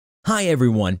Hi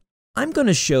everyone, I'm going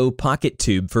to show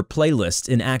PocketTube for playlists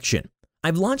in action.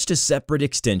 I've launched a separate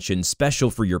extension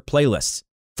special for your playlists.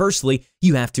 Firstly,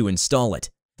 you have to install it.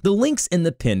 The link's in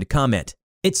the pinned comment.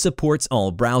 It supports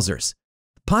all browsers.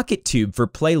 PocketTube for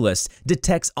playlists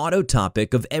detects auto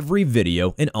topic of every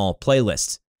video in all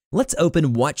playlists. Let's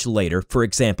open Watch Later for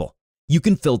example. You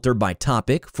can filter by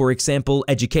topic, for example,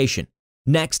 education.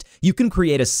 Next, you can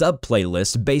create a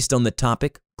sub-playlist based on the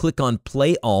topic, click on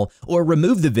Play All, or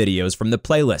remove the videos from the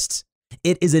playlists.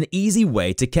 It is an easy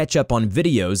way to catch up on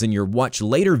videos in your Watch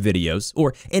Later videos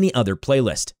or any other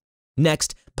playlist.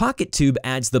 Next, PocketTube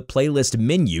adds the playlist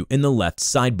menu in the left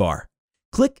sidebar.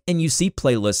 Click and you see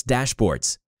playlist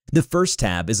dashboards. The first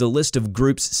tab is a list of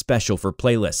groups special for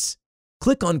playlists.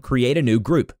 Click on Create a new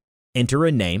group. Enter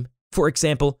a name, for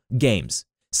example, Games.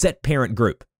 Set parent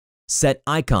group. Set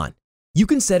icon. You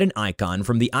can set an icon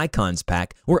from the Icons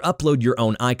pack or upload your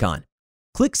own icon.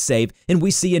 Click Save and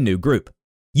we see a new group.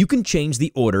 You can change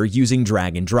the order using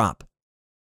drag and drop.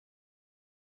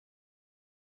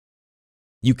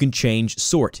 You can change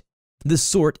sort. The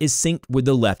sort is synced with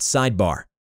the left sidebar.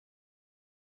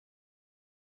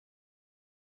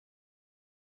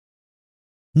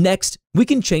 Next, we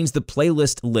can change the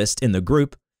playlist list in the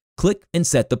group. Click and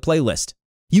set the playlist.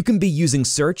 You can be using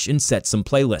search and set some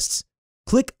playlists.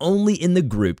 Click only in the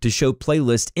group to show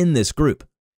playlist in this group.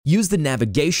 Use the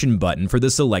navigation button for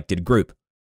the selected group.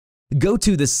 Go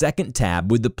to the second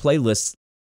tab with the playlists.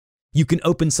 You can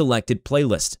open selected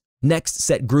playlist. Next,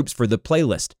 set groups for the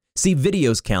playlist. See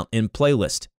videos count in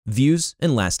playlist, views,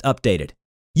 and last updated.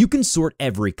 You can sort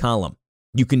every column.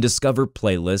 You can discover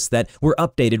playlists that were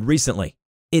updated recently.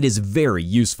 It is very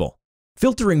useful.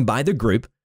 Filtering by the group,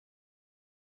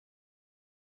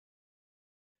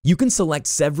 you can select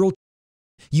several.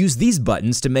 Use these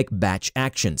buttons to make batch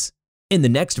actions. In the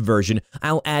next version,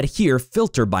 I'll add here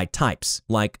filter by types,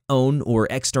 like own or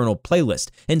external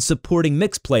playlist and supporting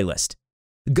mixed playlist.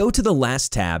 Go to the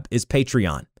last tab is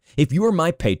Patreon. If you are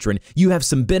my patron, you have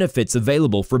some benefits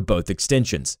available for both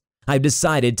extensions. I've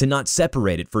decided to not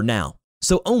separate it for now,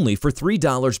 so only for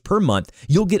 $3 per month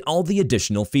you'll get all the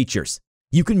additional features.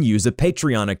 You can use a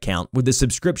Patreon account with a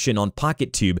subscription on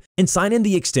PocketTube and sign in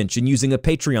the extension using a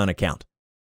Patreon account.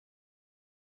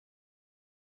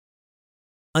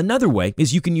 Another way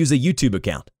is you can use a YouTube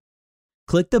account.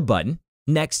 Click the button.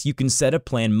 Next, you can set a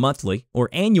plan monthly or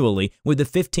annually with a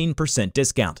 15%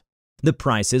 discount. The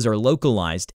prices are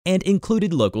localized and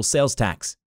included local sales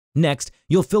tax. Next,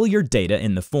 you'll fill your data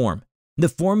in the form. The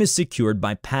form is secured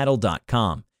by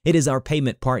Paddle.com. It is our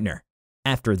payment partner.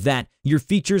 After that, your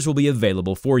features will be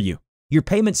available for you. Your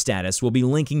payment status will be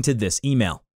linking to this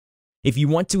email. If you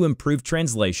want to improve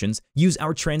translations, use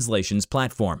our translations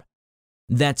platform.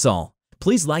 That's all.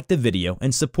 Please like the video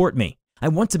and support me. I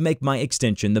want to make my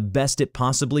extension the best it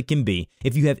possibly can be.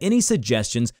 If you have any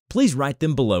suggestions, please write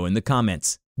them below in the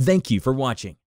comments. Thank you for watching.